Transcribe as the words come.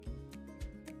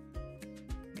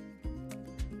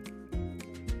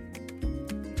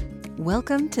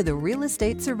Welcome to the Real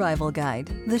Estate Survival Guide,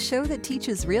 the show that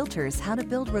teaches realtors how to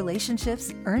build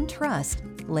relationships, earn trust,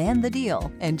 land the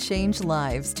deal, and change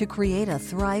lives to create a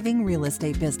thriving real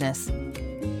estate business.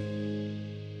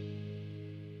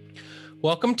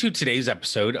 Welcome to today's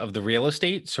episode of the Real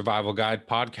Estate Survival Guide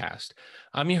podcast.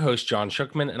 I'm your host, John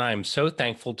Shookman, and I am so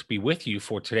thankful to be with you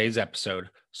for today's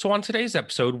episode. So on today's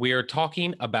episode, we are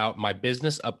talking about my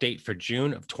business update for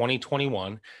June of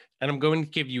 2021, and I'm going to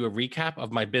give you a recap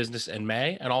of my business in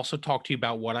May and also talk to you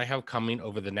about what I have coming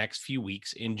over the next few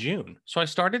weeks in June. So I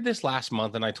started this last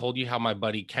month and I told you how my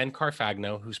buddy Ken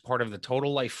Carfagno, who's part of the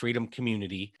Total Life Freedom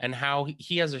community, and how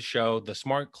he has a show, the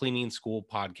Smart Cleaning School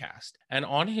podcast. And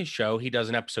on his show, he does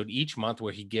an episode each month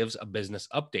where he gives a business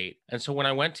update. And so when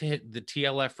I went to the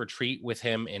TLF retreat with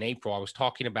him in April, I was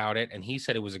talking about it and he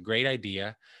said it was a great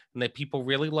idea and that people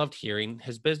really loved hearing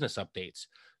his business updates.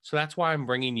 So that's why I'm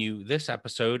bringing you this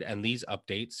episode and these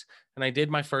updates. And I did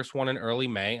my first one in early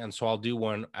May. And so I'll do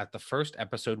one at the first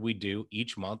episode we do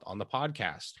each month on the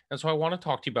podcast. And so I want to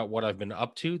talk to you about what I've been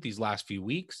up to these last few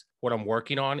weeks, what I'm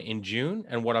working on in June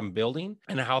and what I'm building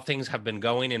and how things have been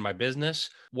going in my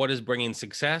business, what is bringing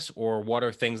success, or what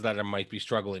are things that I might be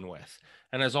struggling with.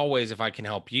 And as always, if I can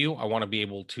help you, I want to be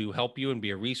able to help you and be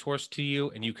a resource to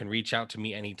you. And you can reach out to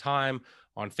me anytime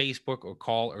on Facebook or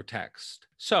call or text.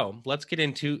 So let's get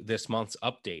into this month's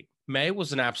update. May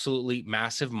was an absolutely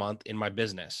massive month in my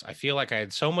business. I feel like I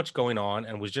had so much going on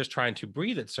and was just trying to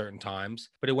breathe at certain times,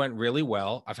 but it went really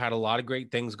well. I've had a lot of great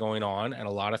things going on and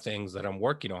a lot of things that I'm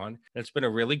working on. And it's been a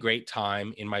really great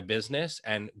time in my business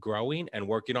and growing and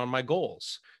working on my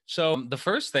goals. So the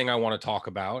first thing I want to talk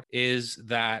about is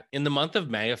that in the month of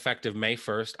May, effective May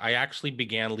 1st, I actually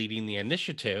began leading the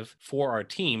initiative for our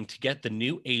team to get the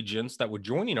new agents that were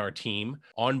joining our team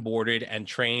onboarded and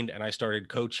trained, and I started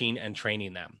coaching and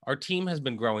training them. Our team has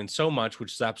been growing so much,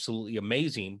 which is absolutely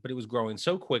amazing, but it was growing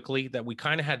so quickly that we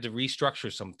kind of had to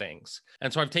restructure some things.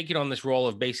 And so I've taken on this role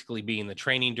of basically being the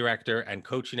training director and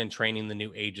coaching and training the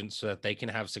new agents so that they can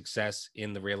have success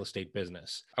in the real estate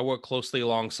business. I work closely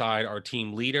alongside our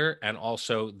team leader and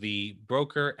also the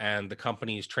broker and the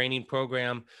company's training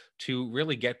program to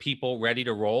really get people ready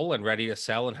to roll and ready to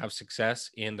sell and have success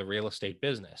in the real estate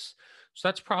business. So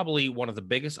that's probably one of the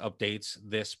biggest updates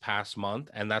this past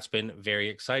month, and that's been very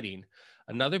exciting.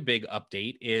 Another big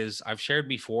update is I've shared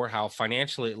before how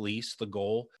financially, at least, the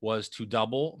goal was to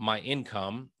double my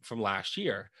income from last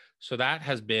year. So that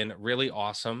has been really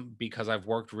awesome because I've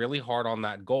worked really hard on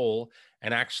that goal.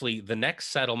 And actually, the next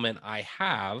settlement I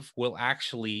have will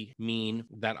actually mean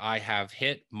that I have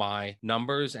hit my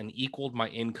numbers and equaled my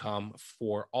income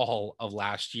for all of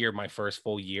last year, my first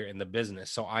full year in the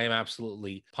business. So I am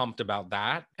absolutely pumped about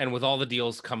that. And with all the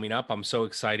deals coming up, I'm so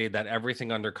excited that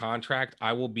everything under contract,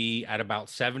 I will be at about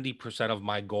 70% of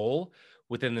my goal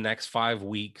within the next 5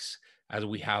 weeks as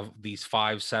we have these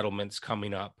 5 settlements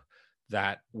coming up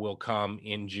that will come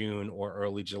in June or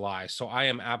early July. So I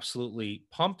am absolutely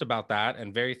pumped about that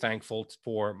and very thankful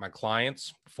for my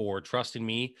clients for trusting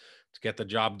me to get the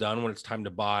job done when it's time to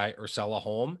buy or sell a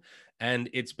home. And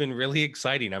it's been really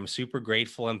exciting. I'm super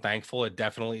grateful and thankful. It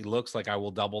definitely looks like I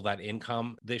will double that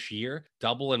income this year,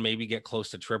 double and maybe get close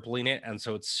to tripling it. And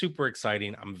so it's super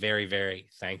exciting. I'm very, very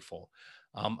thankful.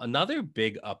 Another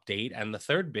big update, and the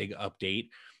third big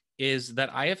update, is that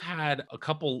I have had a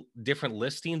couple different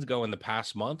listings go in the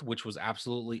past month, which was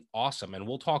absolutely awesome. And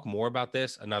we'll talk more about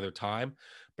this another time.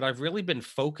 But I've really been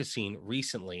focusing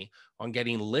recently on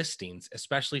getting listings,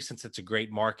 especially since it's a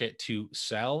great market to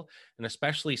sell. And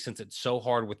especially since it's so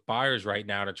hard with buyers right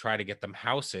now to try to get them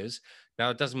houses. Now,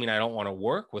 it doesn't mean I don't want to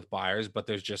work with buyers, but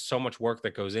there's just so much work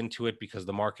that goes into it because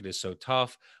the market is so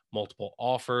tough, multiple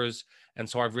offers. And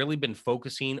so I've really been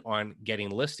focusing on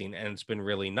getting listing, and it's been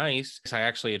really nice. I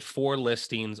actually had 4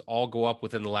 listings all go up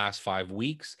within the last 5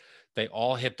 weeks. They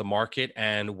all hit the market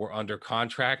and were under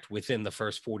contract within the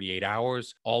first 48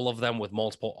 hours, all of them with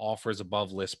multiple offers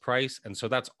above list price. And so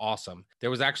that's awesome.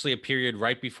 There was actually a period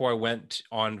right before I went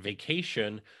on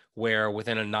vacation where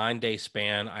within a 9-day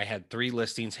span, I had 3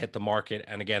 listings hit the market.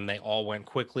 And again, they all went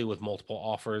quickly with multiple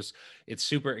offers. It's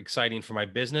super exciting for my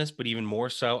business, but even more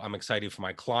so, I'm excited for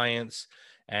my clients.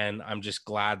 And I'm just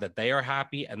glad that they are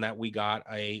happy and that we got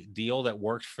a deal that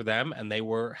worked for them and they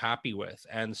were happy with.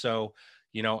 And so,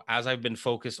 as I've been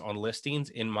focused on listings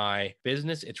in my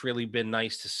business, it's really been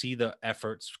nice to see the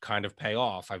efforts kind of pay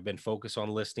off. I've been focused on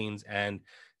listings and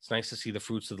It's nice to see the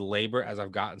fruits of the labor as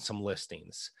I've gotten some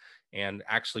listings. And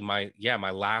actually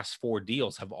my last 4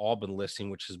 deals have all been listing,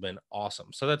 which has been awesome.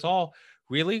 So that's all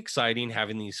really exciting,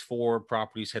 having these 4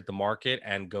 properties hit the market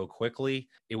and go quickly.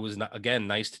 It was, again,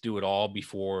 nice to do it all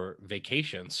before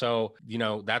vacation. So,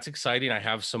 that's exciting. I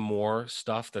have some more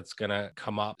stuff that's going to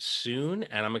come up soon,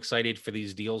 and I'm excited for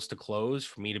these deals to close,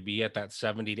 for me to be at that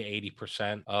 70 to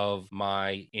 80% of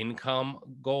my income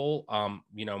goal,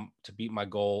 to beat my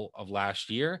goal of last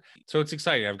year. So it's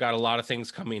exciting. I've got a lot of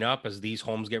things coming up as these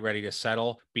homes get ready to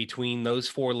settle. Between those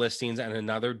 4 listings and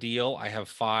another deal, I have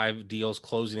 5 deals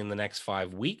closing in the next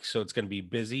 5 weeks. So it's going to be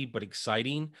busy, but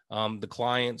exciting. The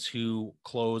clients who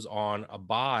close on a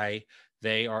buy,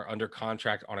 they are under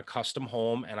contract on a custom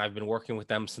home, and I've been working with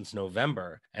them since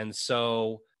November. And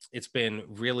so it's been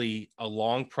really a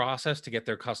long process to get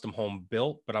their custom home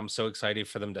built, but I'm so excited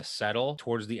for them to settle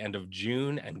towards the end of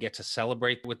June and get to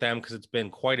celebrate with them, because it's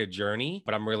been quite a journey,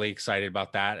 but I'm really excited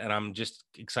about that. And I'm just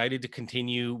excited to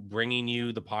continue bringing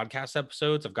you the podcast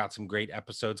episodes. I've got some great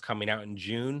episodes coming out in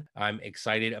June. I'm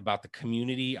excited about the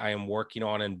community I am working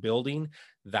on and building.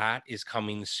 That is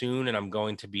coming soon, and I'm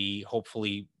going to be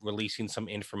hopefully releasing some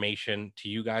information to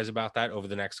you guys about that over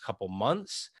the next couple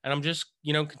months. And I'm just,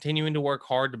 continuing to work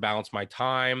hard to balance my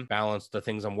time, balance the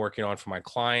things I'm working on for my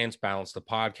clients, balance the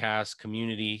podcast,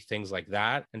 community, things like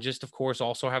that. And just, of course,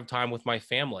 also have time with my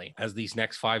family. As these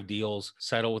next 5 deals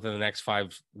settle within the next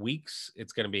 5 weeks,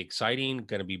 it's going to be exciting,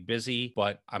 going to be busy,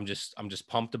 but I'm just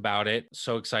pumped about it.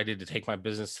 So excited to take my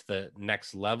business to the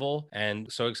next level,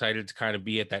 and so excited to kind of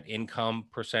be at that income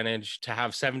percentage, to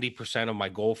have 70% of my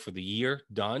goal for the year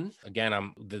done.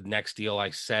 Again, the next deal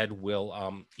I said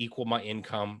will equal my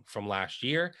income from last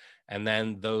year. And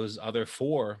then those other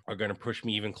 4 are going to push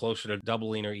me even closer to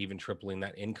doubling or even tripling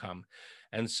that income.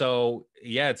 And so,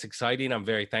 it's exciting. I'm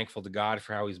very thankful to God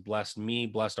for how he's blessed me,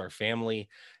 blessed our family.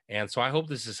 And so I hope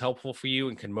this is helpful for you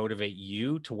and can motivate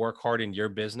you to work hard in your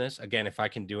business. Again, if I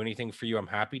can do anything for you, I'm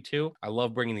happy to. I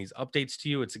love bringing these updates to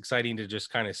you. It's exciting to just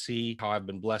kind of see how I've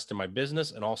been blessed in my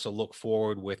business, and also look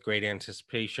forward with great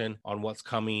anticipation on what's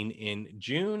coming in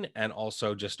June, and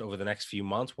also just over the next few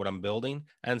months, what I'm building.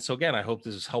 And so again, I hope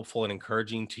this is helpful and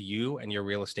encouraging to you and your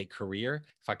real estate career.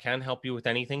 If I can help you with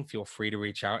anything, feel free to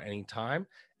reach out anytime,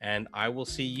 and I will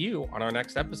see you on our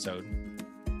next episode.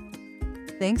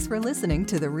 Thanks for listening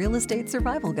to the Real Estate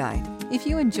Survival Guide. If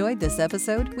you enjoyed this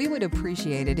episode, we would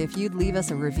appreciate it if you'd leave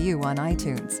us a review on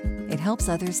iTunes. It helps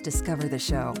others discover the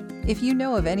show. If you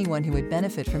know of anyone who would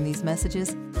benefit from these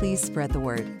messages, please spread the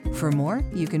word. For more,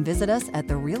 you can visit us at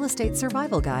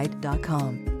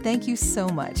therealestatesurvivalguide.com. Thank you so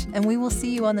much, and we will see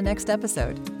you on the next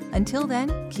episode. Until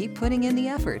then, keep putting in the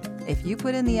effort. If you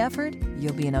put in the effort,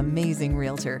 you'll be an amazing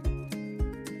realtor.